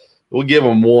 We'll give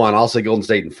them 1. I'll say Golden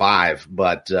State in 5.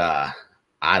 But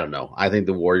I don't know. I think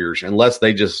the Warriors, unless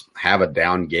they just have a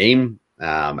down game,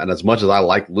 and as much as I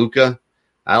like Luka,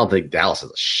 I don't think Dallas has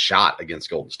a shot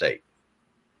against Golden State.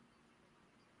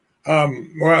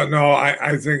 Well, no,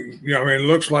 I think, it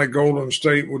looks like Golden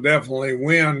State will definitely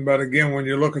win. But again, when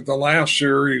you look at the last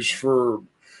series for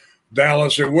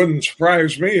Dallas, it wouldn't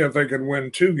surprise me if they could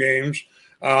win 2 games.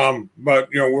 But,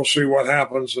 we'll see what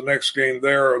happens the next game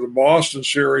there. The Boston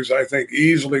series, I think,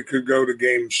 easily could go to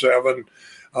game 7.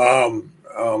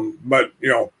 But,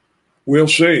 we'll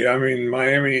see. I mean,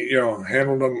 Miami,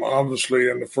 handled them obviously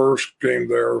in the first game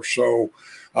there. So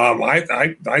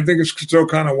I think it's still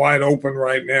kind of wide open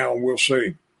right now. We'll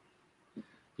see.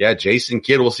 Yeah, Jason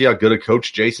Kidd. We'll see how good a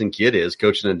coach Jason Kidd is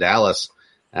coaching in Dallas.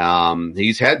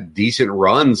 He's had decent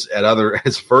runs at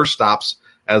his first stops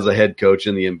as a head coach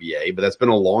in the NBA, but that's been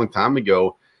a long time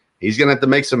ago. He's going to have to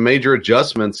make some major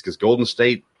adjustments because Golden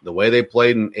State, the way they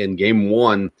played in game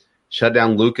 1, shut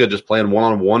down Luka, just playing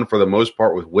one-on-one for the most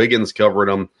part with Wiggins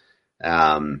covering him.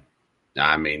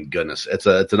 I mean, goodness, it's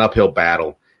an uphill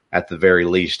battle at the very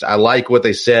least. I like what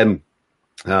they said.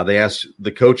 They asked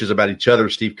the coaches about each other.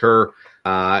 Steve Kerr,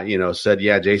 said,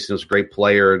 yeah, Jason was a great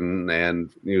player and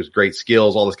he was great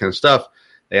skills, all this kind of stuff.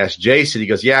 They asked Jason. He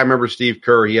goes, yeah, I remember Steve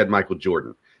Kerr. He had Michael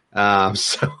Jordan.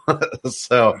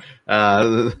 So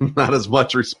not as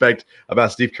much respect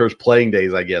about Steve Kerr's playing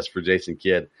days, I guess, for Jason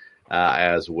Kidd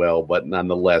as well. But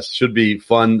nonetheless, should be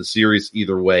fun series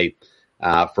either way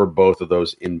for both of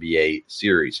those NBA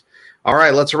series. All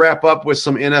right, let's wrap up with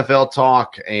some NFL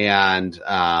talk. And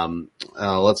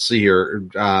let's see here.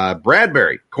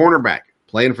 Bradbury, cornerback,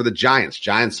 playing for the Giants.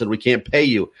 Giants said, we can't pay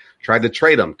you. Tried to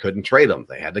trade him, couldn't trade him.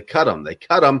 They had to cut him. They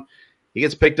cut him. He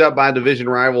gets picked up by a division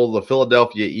rival, the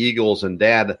Philadelphia Eagles. And,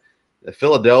 Dad,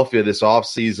 Philadelphia this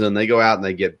offseason, they go out and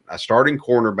they get a starting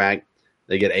cornerback.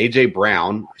 They get A.J.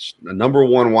 Brown, a number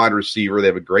 1 wide receiver. They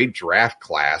have a great draft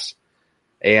class.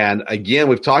 And, again,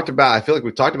 I feel like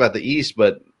we've talked about the East,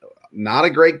 but not a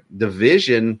great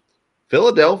division.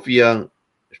 Philadelphia,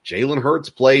 if Jalen Hurts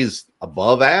plays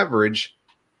above average,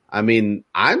 I mean,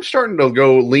 I'm starting to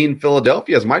go lean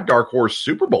Philadelphia as my dark horse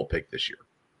Super Bowl pick this year.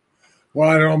 Well,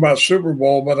 I don't know about Super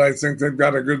Bowl, but I think they've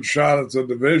got a good shot at the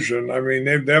division. I mean,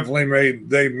 they've definitely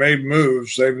made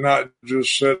moves. They've not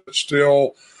just sit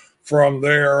still from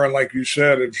there. And like you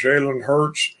said, if Jalen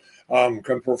Hurts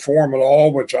can perform at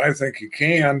all, which I think he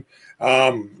can,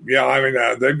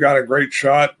 they've got a great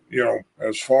shot,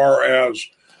 as far as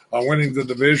winning the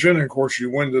division. And of course, you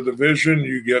win the division,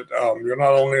 you get you're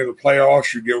not only in the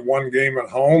playoffs, you get 1 game at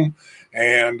home,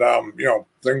 and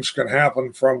things can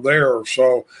happen from there.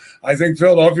 So I think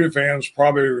Philadelphia fans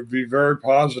probably would be very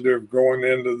positive going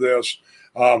into this.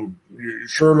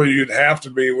 Surely you'd have to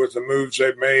be with the moves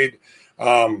they've made.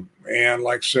 And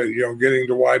like I said, getting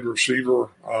the wide receiver,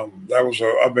 that was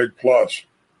a big plus.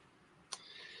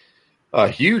 A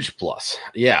huge plus.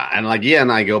 Yeah. And again,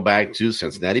 I go back to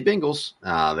Cincinnati Bengals.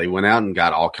 They went out and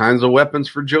got all kinds of weapons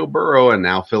for Joe Burrow, and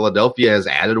now Philadelphia has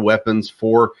added weapons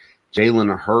for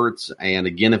Jalen Hurts. And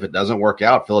again, if it doesn't work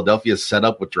out, Philadelphia is set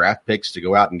up with draft picks to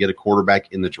go out and get a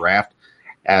quarterback in the draft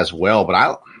as well.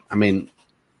 But I mean,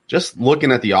 just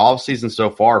looking at the offseason so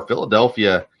far,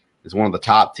 Philadelphia is one of the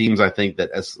top teams, I think,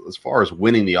 that as far as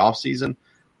winning the offseason,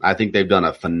 I think they've done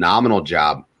a phenomenal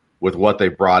job with what they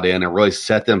brought in and really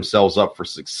set themselves up for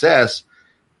success.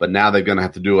 But now they're going to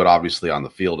have to do it, obviously, on the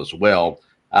field as well.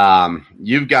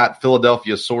 You've got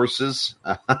Philadelphia sources.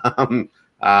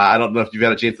 I don't know if you've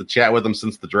had a chance to chat with them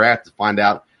since the draft to find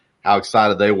out how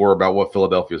excited they were about what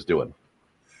Philadelphia is doing.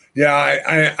 Yeah,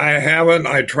 I haven't.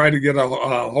 I tried to get a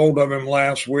hold of him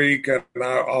last week, and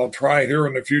I'll try here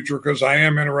in the future because I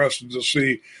am interested to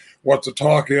see what the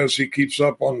talk is. He keeps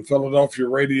up on Philadelphia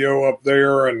radio up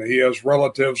there, and he has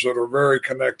relatives that are very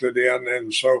connected in.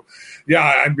 And so, yeah,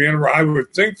 I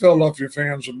would think Philadelphia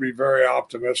fans would be very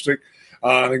optimistic.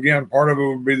 And again, part of it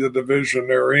would be the division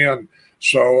they're in.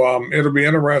 So it'll be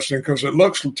interesting because it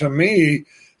looks to me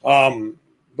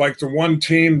like the one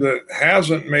team that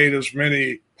hasn't made as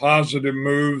many positive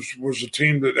moves was a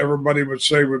team that everybody would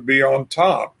say would be on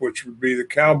top, which would be the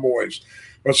Cowboys.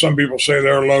 But some people say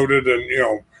they're loaded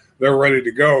and, they're ready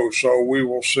to go. So we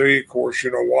will see. Of course,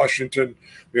 Washington,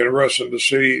 be interesting to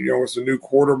see, with the new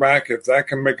quarterback, if that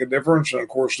can make a difference. And, of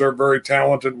course, they're very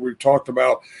talented. We've talked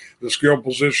about the skill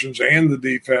positions and the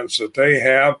defense that they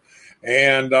have.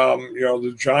 And,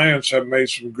 the Giants have made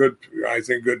some good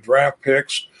draft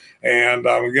picks. And,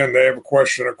 again, they have a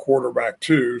question of quarterback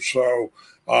too. So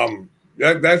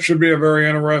that should be a very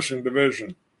interesting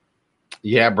division.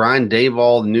 Yeah, Brian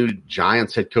Daboll, new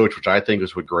Giants head coach, which I think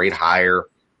was a great hire.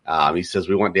 He says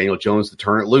we want Daniel Jones to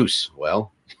turn it loose.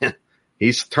 Well,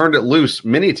 he's turned it loose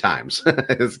many times.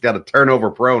 It's got a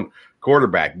turnover-prone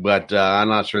quarterback, but I'm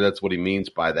not sure that's what he means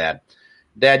by that.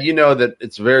 Dad, you know that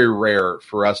it's very rare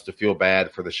for us to feel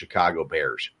bad for the Chicago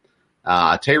Bears.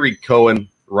 Tyreek Cohen,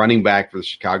 running back for the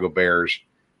Chicago Bears,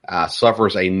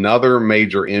 suffers another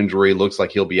major injury. Looks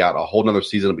like he'll be out a whole nother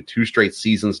season. It'll be 2 straight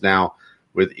seasons now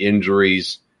with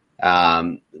injuries.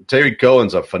 Tyreek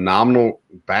Cohen's a phenomenal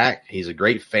back. He's a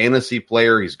great fantasy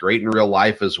player. He's great in real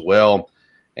life as well.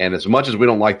 And as much as we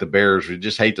don't like the Bears, we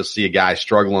just hate to see a guy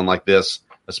struggling like this,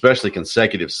 especially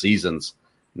consecutive seasons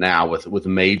now with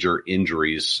major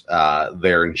injuries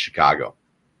there in Chicago.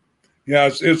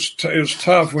 Yeah, it's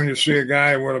tough when you see a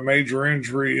guy with a major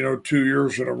injury, 2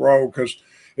 years in a row, because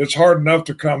it's hard enough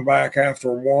to come back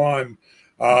after one.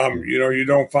 You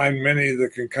don't find many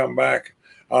that can come back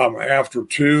after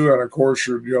two, and of course,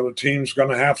 the team's going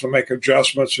to have to make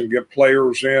adjustments and get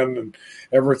players in and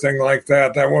everything like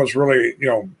that. That was really,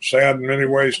 sad in many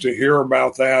ways to hear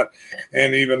about that,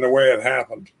 and even the way it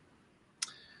happened.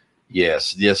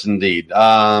 Yes, indeed.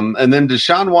 And then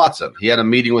Deshaun Watson, he had a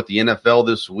meeting with the NFL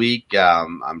this week.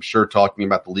 I'm sure talking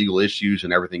about the legal issues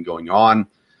and everything going on.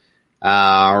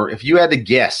 If you had to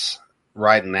guess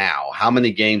right now, how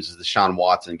many games is Deshaun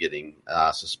Watson getting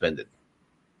suspended?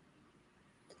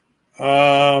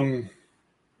 I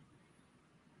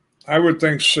would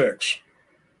think 6.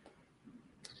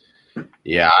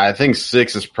 Yeah, I think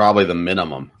 6 is probably the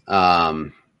minimum.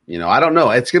 I don't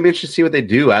know. It's going to be interesting to see what they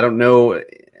do. I don't know.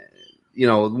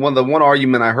 One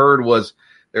argument I heard was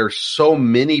there's so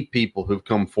many people who've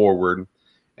come forward,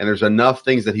 and there's enough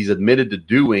things that he's admitted to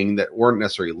doing that weren't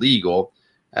necessarily legal.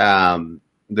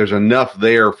 There's enough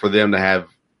there for them to have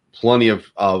plenty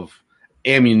of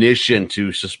ammunition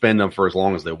to suspend them for as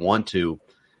long as they want to.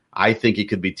 I think it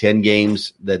could be 10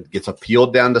 games that gets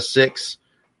appealed down to 6,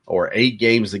 or 8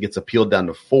 games that gets appealed down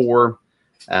to 4.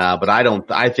 But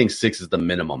I think 6 is the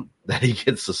minimum that he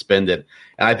gets suspended.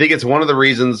 And I think it's one of the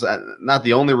reasons, not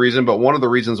the only reason, but one of the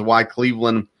reasons why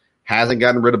Cleveland hasn't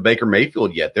gotten rid of Baker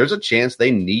Mayfield yet. There's a chance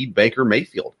they need Baker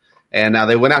Mayfield. And now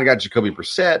they went out and got Jacoby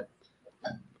Brissett.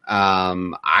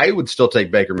 I would still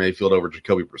take Baker Mayfield over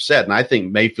Jacoby Brissett. And I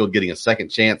think Mayfield getting a second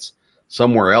chance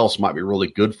somewhere else might be really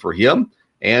good for him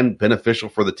and beneficial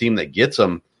for the team that gets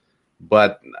him.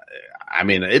 But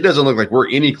it doesn't look like we're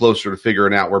any closer to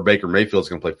figuring out where Baker Mayfield's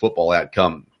going to play football at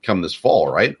come this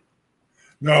fall, right?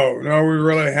 No, we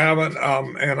really haven't.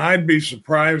 And I'd be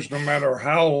surprised, no matter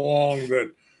how long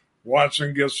that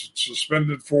Watson gets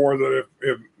suspended for, that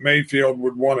if Mayfield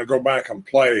would want to go back and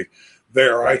play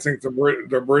there. Right. I think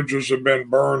the bridges have been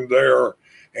burned there,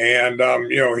 and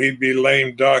he'd be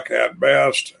lame duck at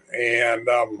best. And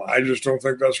I just don't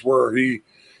think that's where he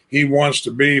wants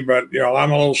to be. But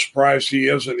I'm a little surprised he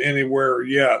isn't anywhere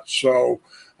yet. So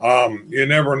you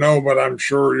never know. But I'm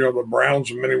sure the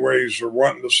Browns in many ways are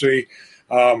wanting to see.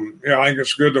 I think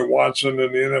it's good that Watson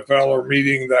and the NFL are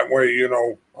meeting that way.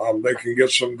 They can get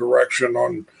some direction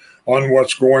on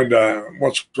what's going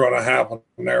to happen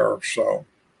there. So.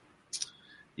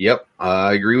 Yep,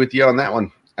 I agree with you on that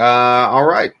one. All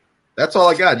right, that's all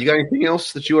I got. You got anything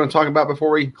else that you want to talk about before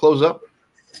we close up?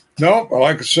 No,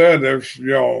 like I said, there's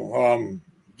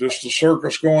just a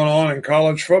circus going on in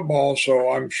college football,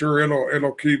 so I'm sure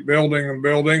it'll keep building,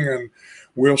 and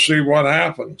we'll see what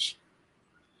happens.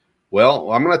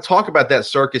 Well, I'm going to talk about that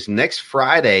circus next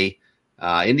Friday.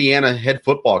 Indiana head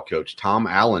football coach Tom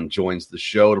Allen joins the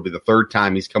show. It'll be the 3rd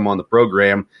time he's come on the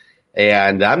program.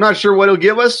 And I'm not sure what he'll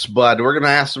give us, but we're going to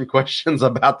ask some questions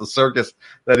about the circus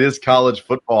that is college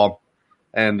football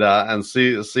and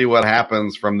see what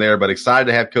happens from there. But excited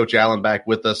to have Coach Allen back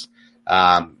with us.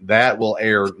 That will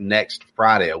air next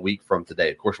Friday, a week from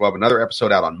today. Of course, we'll have another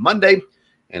episode out on Monday,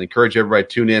 and encourage everybody to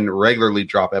tune in. Regularly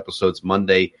drop episodes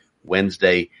Monday,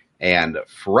 Wednesday, and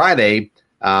Friday.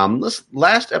 This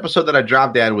last episode that I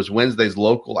dropped at was Wednesday's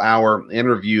local hour.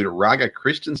 Interviewed Raga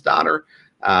Christiansdottir,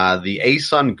 the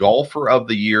ASUN golfer of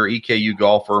the year, EKU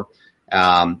golfer.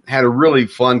 Had a really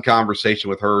fun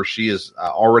conversation with her. She has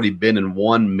already been in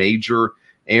 1 major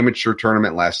amateur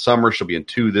tournament last summer. She'll be in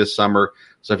 2 this summer.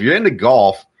 So if you're into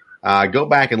golf, go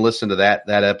back and listen to that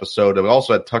episode. We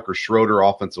also had Tucker Schroeder,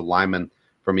 offensive lineman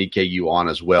from EKU, on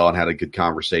as well, and had a good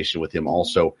conversation with him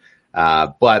also.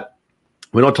 But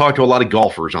we don't talk to a lot of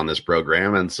golfers on this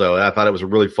program, and so I thought it was a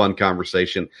really fun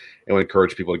conversation, and would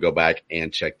encourage people to go back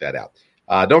and check that out.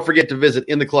 Don't forget to visit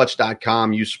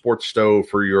intheclutch.com. Use Sports Stove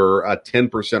for your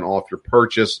 10% off your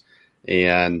purchase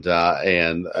and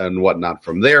whatnot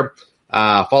from there.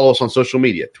 Follow us on social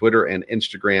media, Twitter and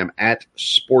Instagram at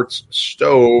Sports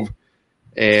Stove.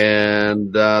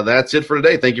 And that's it for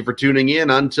today. Thank you for tuning in.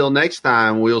 Until next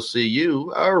time, we'll see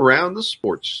you around the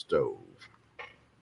Sports Stove.